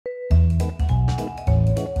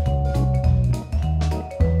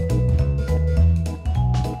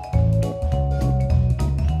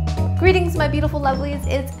Greetings, my beautiful lovelies.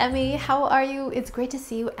 It's Emmy. How are you? It's great to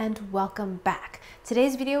see you and welcome back.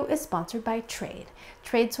 Today's video is sponsored by Trade.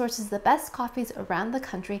 Trade sources the best coffees around the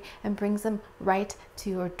country and brings them right to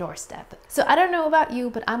your doorstep. So I don't know about you,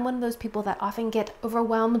 but I'm one of those people that often get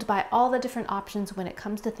overwhelmed by all the different options when it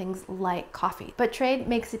comes to things like coffee. But Trade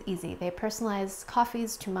makes it easy. They personalize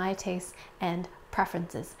coffees to my taste and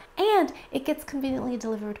preferences, and it gets conveniently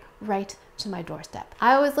delivered right to my doorstep.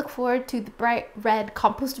 I always look forward to the bright red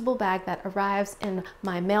compostable bag that arrives in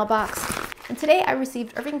my mailbox. And today I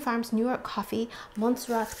received Irving Farm's New York coffee,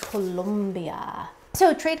 Montserrat, Colombia.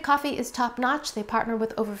 So Trade Coffee is top notch. They partner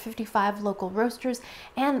with over 55 local roasters.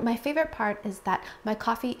 And my favorite part is that my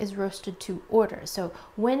coffee is roasted to order. So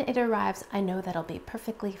when it arrives, I know that it'll be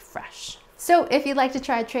perfectly fresh. So if you'd like to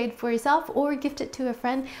try Trade for yourself or gift it to a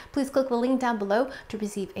friend, please click the link down below to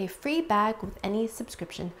receive a free bag with any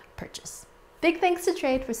subscription purchase. Big thanks to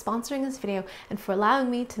Trade for sponsoring this video and for allowing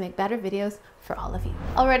me to make better videos for all of you.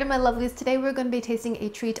 Alrighty, my lovelies, today we're going to be tasting a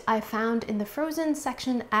treat I found in the frozen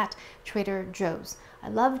section at Trader Joe's. I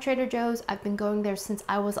love Trader Joe's. I've been going there since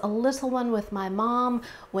I was a little one with my mom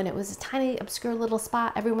when it was a tiny, obscure little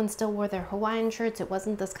spot. Everyone still wore their Hawaiian shirts. It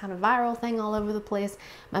wasn't this kind of viral thing all over the place.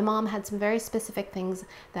 My mom had some very specific things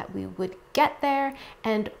that we would get there.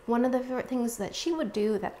 And one of the favorite things that she would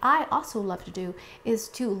do that I also love to do is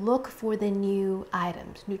to look for the new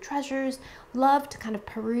items, new treasures. Love to kind of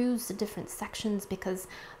peruse the different sections because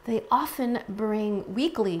they often bring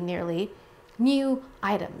weekly nearly new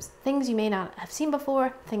items, things you may not have seen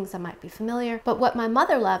before, things that might be familiar. But what my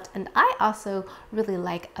mother loved, and I also really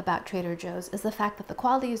like about Trader Joe's, is the fact that the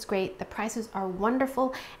quality is great, the prices are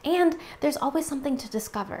wonderful, and there's always something to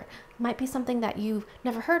discover. Might be something that you've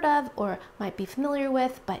never heard of or might be familiar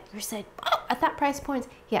with, but you said, oh, at that price point,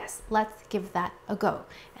 yes, let's give that a go.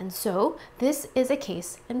 And so this is a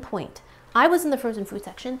case in point. I was in the frozen food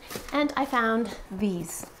section and I found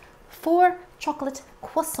these 4 chocolate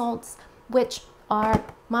croissants, which are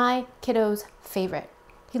my kiddo's favorite.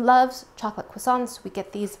 He loves chocolate croissants. We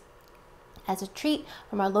get these as a treat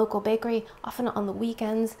from our local bakery, often on the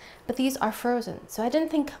weekends, but these are frozen. So I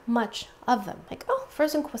didn't think much of them. Like, oh,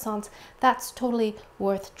 frozen croissants, that's totally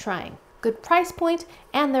worth trying. Good price point,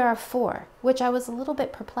 and there are 4, which I was a little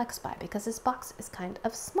bit perplexed by because this box is kind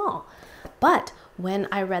of small. But when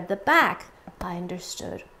I read the back, I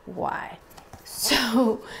understood why.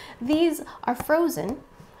 So these are frozen,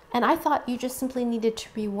 and I thought you just simply needed to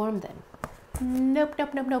rewarm them. Nope,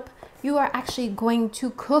 nope, nope, nope. You are actually going to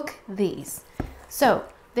cook these. So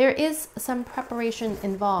there is some preparation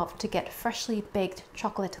involved to get freshly baked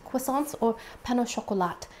chocolate croissants or pain au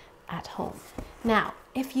chocolat at home. Now,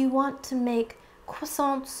 if you want to make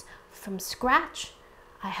croissants from scratch,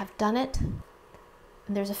 I have done it.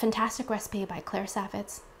 And there's a fantastic recipe by Claire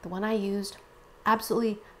Saffitz, the one I used.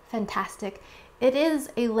 Absolutely fantastic. It is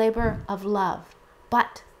a labor of love,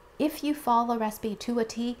 but if you follow the recipe to a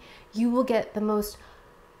T, you will get the most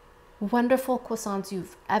wonderful croissants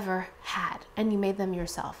you've ever had, and you made them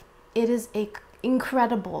yourself. It is an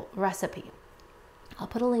incredible recipe. I'll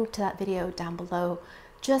put a link to that video down below.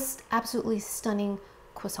 Just absolutely stunning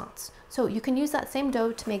croissants. So you can use that same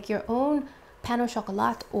dough to make your own pain au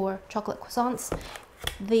chocolat or chocolate croissants.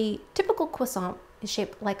 The typical croissant is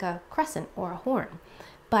shaped like a crescent or a horn,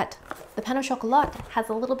 but the pain au chocolat has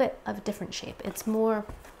a little bit of a different shape. It's more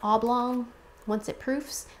oblong. Once it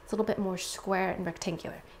proofs, it's a little bit more square and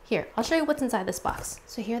rectangular. Here, I'll show you what's inside this box.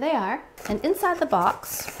 So here they are, and inside the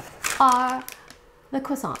box are the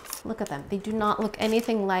croissants. Look at them. They do not look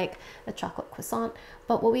anything like a chocolate croissant,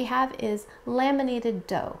 but what we have is laminated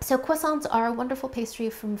dough. So croissants are a wonderful pastry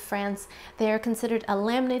from France. They are considered a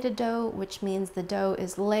laminated dough, which means the dough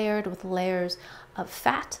is layered with layers of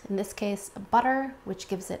fat, in this case butter, which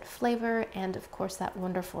gives it flavor and of course that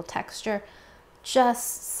wonderful texture.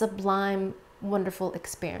 Just sublime, wonderful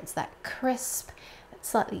experience. That crisp,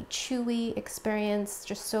 slightly chewy experience,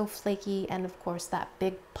 just so flaky, and of course that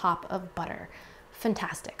big pop of butter.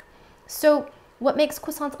 Fantastic. So what makes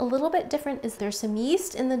croissants a little bit different is there's some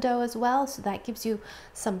yeast in the dough as well, so that gives you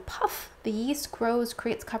some puff. The yeast grows,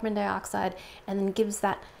 creates carbon dioxide, and then gives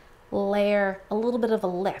that layer a little bit of a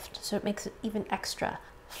lift, so it makes it even extra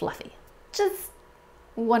fluffy. Just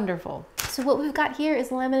wonderful. So what we've got here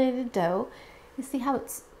is laminated dough. You see how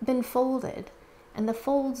it's been folded, and the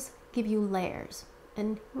folds give you layers.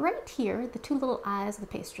 And right here, the 2 little eyes of the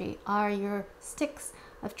pastry are your sticks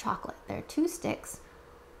of chocolate. There are 2 sticks,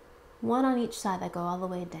 1 on each side that go all the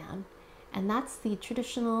way down, and that's the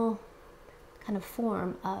traditional kind of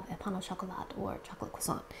form of a pain au chocolat or chocolate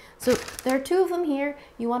croissant. So there are 2 of them here.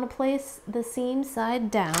 You want to place the seam side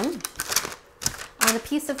down on a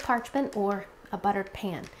piece of parchment or a buttered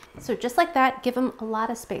pan. So just like that, give them a lot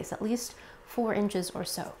of space, at least 4 inches or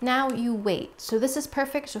so. Now you wait. So this is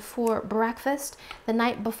perfect for breakfast. The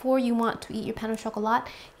night before you want to eat your pain au chocolat,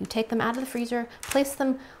 you take them out of the freezer, place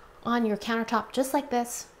them on your countertop just like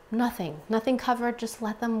this. Nothing covered, just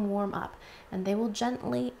let them warm up. And they will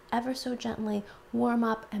gently, ever so gently, warm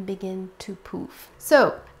up and begin to poof.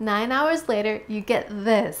 So 9 hours later, you get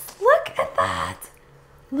this. Look at that.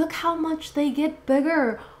 Look how much they get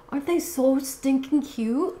bigger. Aren't they so stinking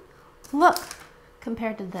cute? Look,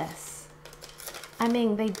 compared to this. I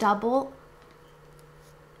mean, they double.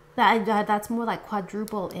 That's more like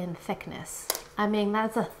quadruple in thickness. I mean,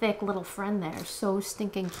 that's a thick little friend there. So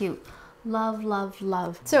stinking cute. Love, love,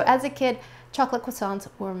 love. So as a kid, chocolate croissants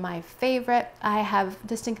were my favorite. I have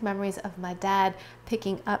distinct memories of my dad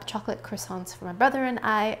picking up chocolate croissants for my brother and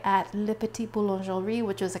I at Le Petit Boulangerie,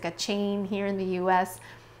 which was like a chain here in the US.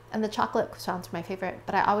 And the chocolate croissants were my favorite,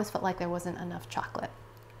 but I always felt like there wasn't enough chocolate.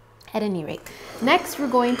 At any rate, next we're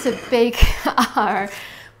going to bake our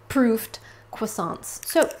proofed croissants.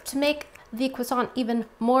 So to make the croissant even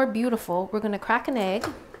more beautiful, we're going to crack an egg.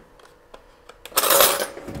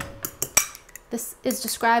 This is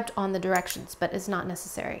described on the directions, but it's not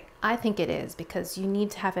necessary. I think it is because you need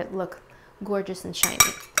to have it look gorgeous and shiny.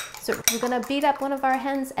 So we're going to beat up one of our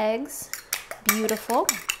hen's eggs. Beautiful.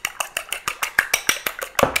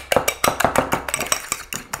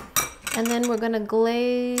 And then we're going to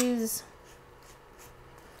glaze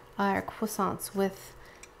our croissants with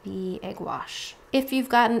the egg wash. If you've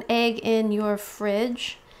got an egg in your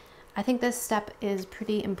fridge, I think this step is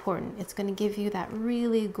pretty important. It's going to give you that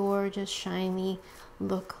really gorgeous, shiny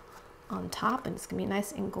look on top, and it's going to be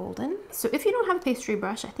nice and golden. So if you don't have a pastry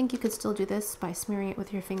brush, I think you could still do this by smearing it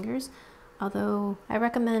with your fingers. Although I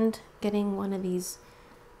recommend getting one of these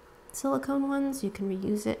silicone ones. You can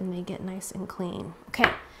reuse it and they get nice and clean. Okay,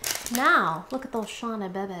 now look at those shiny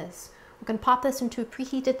bebes. We're going to pop this into a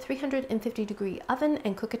preheated 350-degree oven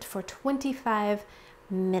and cook it for 25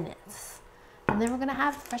 minutes. And then we're going to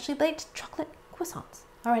have freshly baked chocolate croissants.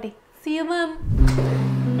 Alrighty, see you then.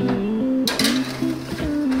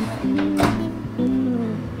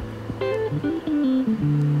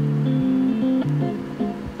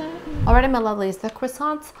 Alrighty, my lovelies, the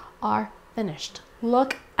croissants are finished.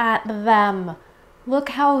 Look at them. Look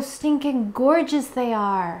how stinking gorgeous they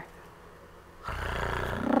are.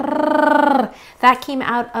 That came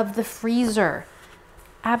out of the freezer.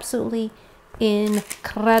 Absolutely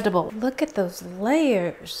incredible. Look at those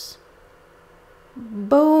layers.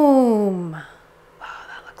 Boom. Wow,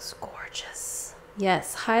 that looks gorgeous.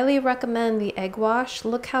 Yes, highly recommend the egg wash.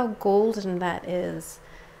 Look how golden that is.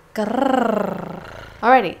 Grrr.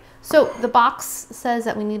 Alrighty, so the box says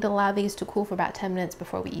that we need to allow these to cool for about 10 minutes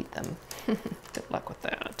before we eat them. Good luck with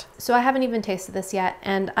that. So I haven't even tasted this yet,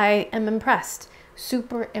 and I am impressed.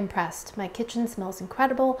 Super impressed. My kitchen smells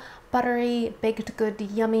incredible, buttery, baked good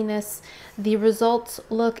yumminess. The results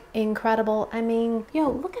look incredible. I mean, yo,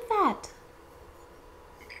 look at that.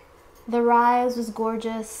 The rise was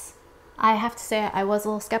gorgeous. I have to say I was a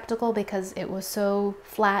little skeptical because it was so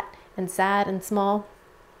flat and sad and small.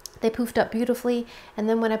 They poofed up beautifully, and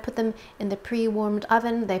then when I put them in the pre-warmed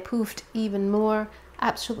oven, they poofed even more.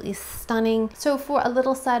 Absolutely stunning. So for a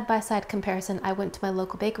little side-by-side comparison, I went to my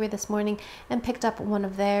local bakery this morning and picked up one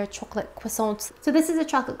of their chocolate croissants. So this is a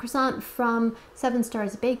chocolate croissant from 7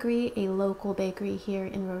 Stars Bakery, a local bakery here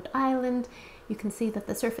in Rhode Island. You can see that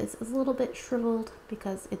the surface is a little bit shriveled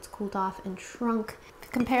because it's cooled off and shrunk. If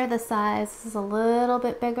you compare the size, this is a little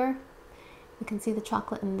bit bigger. You can see the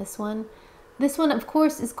chocolate in this one. This one, of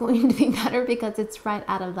course, is going to be better because it's right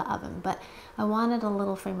out of the oven, but I wanted a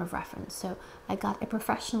little frame of reference, so I got a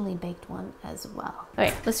professionally baked one as well. All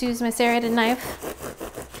right, let's use my serrated knife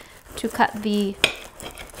to cut the...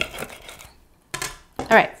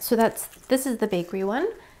 All right, so this is the bakery one,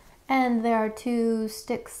 and there are 2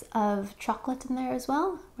 sticks of chocolate in there as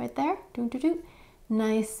well, right there. Doo -doo -doo.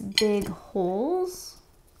 Nice big holes.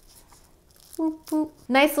 Boop, boop.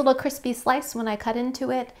 Nice little crispy slice when I cut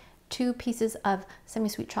into it. 2 pieces of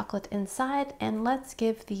semi-sweet chocolate inside, and let's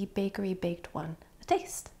give the bakery baked one a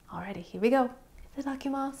taste. Alrighty, here we go.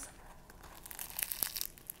 Itadakimasu.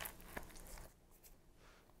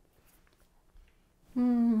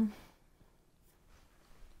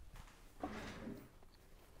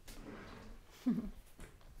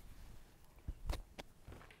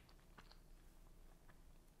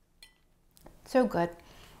 So good.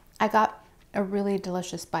 I got a really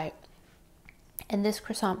delicious bite. And this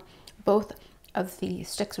croissant, both of the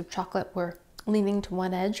sticks of chocolate were leaning to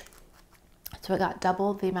one edge. So I got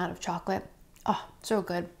double the amount of chocolate. Oh, so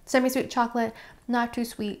good. Semi-sweet chocolate, not too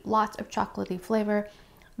sweet, lots of chocolatey flavor.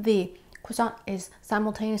 The Croissant is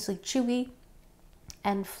simultaneously chewy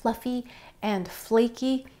and fluffy and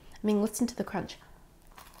flaky. I mean, listen to the crunch.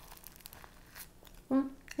 You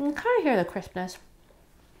can kind of hear the crispness,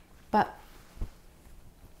 but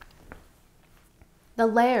the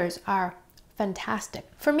layers are fantastic.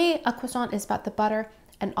 For me, a croissant is about the butter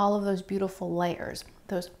and all of those beautiful layers,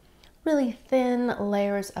 those really thin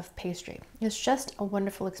layers of pastry. It's just a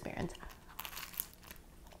wonderful experience.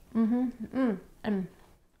 And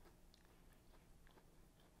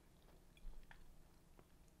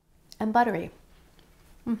buttery.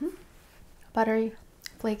 Buttery,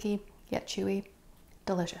 flaky, yet chewy,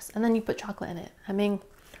 delicious. And then you put chocolate in it. I mean,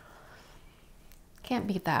 can't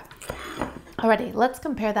beat that. Alrighty, let's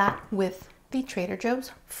compare that with the Trader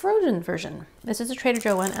Joe's frozen version. This is a Trader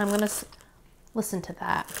Joe one. I'm gonna listen to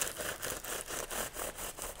that.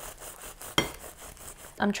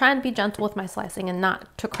 I'm trying to be gentle with my slicing and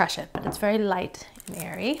not to crush it, but it's very light and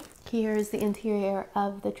airy. Here's the interior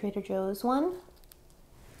of the Trader Joe's one.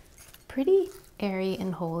 Pretty airy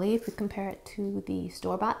and holy if we compare it to the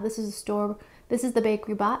store-bought. This is the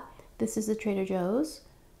bakery bought. This is the Trader Joe's.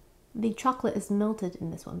 The chocolate is melted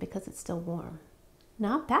in this one because it's still warm.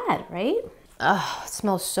 Not bad, right? Oh, it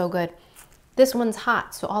smells so good. This one's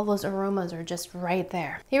hot, so all those aromas are just right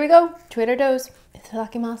there. Here we go, Trader Joe's.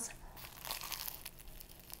 Itadakimasu.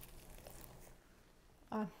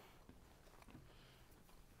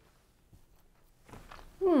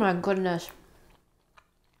 Oh my goodness.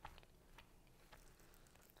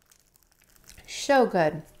 So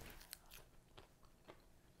good.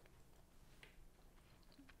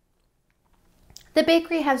 The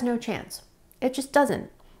bakery has no chance. It just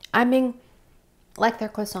doesn't. I mean, like their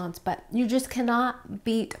croissants, but you just cannot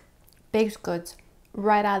beat baked goods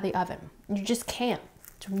right out of the oven. You just can't.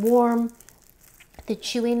 It's warm. The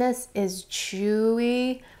chewiness is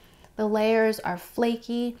chewy. The layers are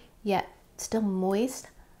flaky, yet still moist.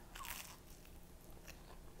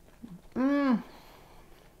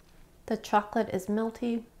 The chocolate is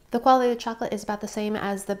melty. The quality of the chocolate is about the same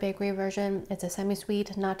as the bakery version. It's a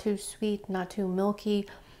semi-sweet, not too sweet, not too milky,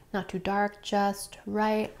 not too dark, just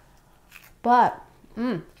right. But,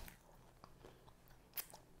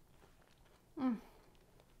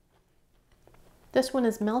 this one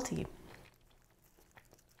is melty.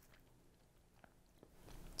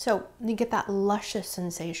 So you get that luscious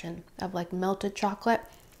sensation of like melted chocolate,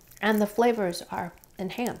 and the flavors are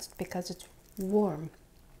enhanced because it's warm.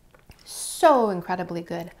 So incredibly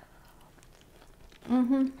good.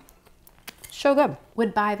 So good.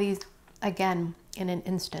 Would buy these again in an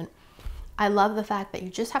instant. I love the fact that you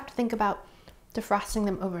just have to think about defrosting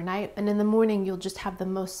them overnight, and in the morning you'll just have the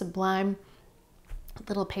most sublime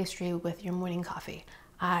little pastry with your morning coffee.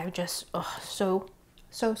 I just, so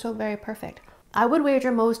very perfect. I would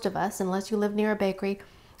wager most of us, unless you live near a bakery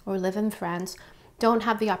or live in France, don't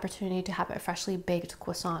have the opportunity to have a freshly baked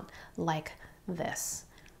croissant like this.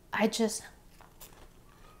 I just,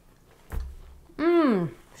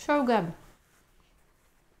 so good.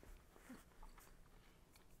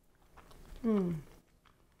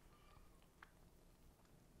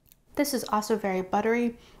 This is also very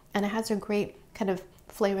buttery, and it has a great kind of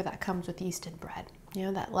flavor that comes with yeasted bread. You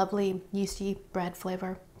know, that lovely yeasty bread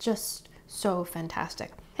flavor. Just so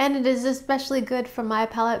fantastic. And it is especially good for my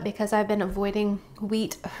palate because I've been avoiding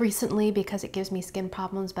wheat recently because it gives me skin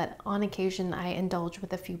problems, but on occasion I indulge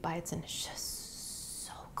with a few bites and it's just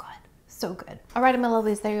so good. So good. All right, my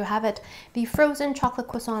lovelies, there you have it. The frozen chocolate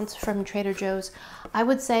croissants from Trader Joe's. I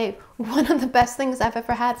would say one of the best things I've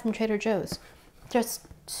ever had from Trader Joe's. Just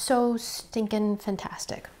so stinking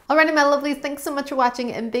fantastic. Alrighty, my lovelies, thanks so much for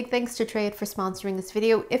watching, and big thanks to Trade for sponsoring this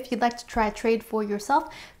video. If you'd like to try Trade for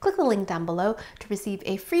yourself, click the link down below to receive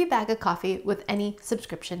a free bag of coffee with any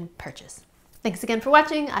subscription purchase. Thanks again for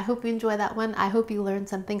watching. I hope you enjoyed that one. I hope you learned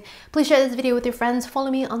something. Please share this video with your friends,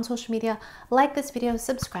 follow me on social media, like this video,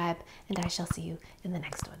 subscribe, and I shall see you in the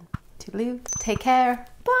next one. Toodaloo, take care,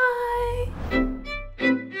 bye!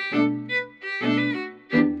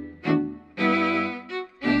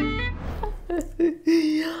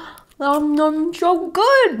 So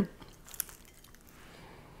good.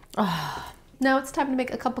 Now it's time to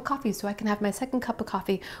make a cup of coffee so I can have my second cup of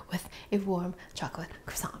coffee with a warm chocolate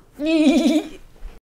croissant.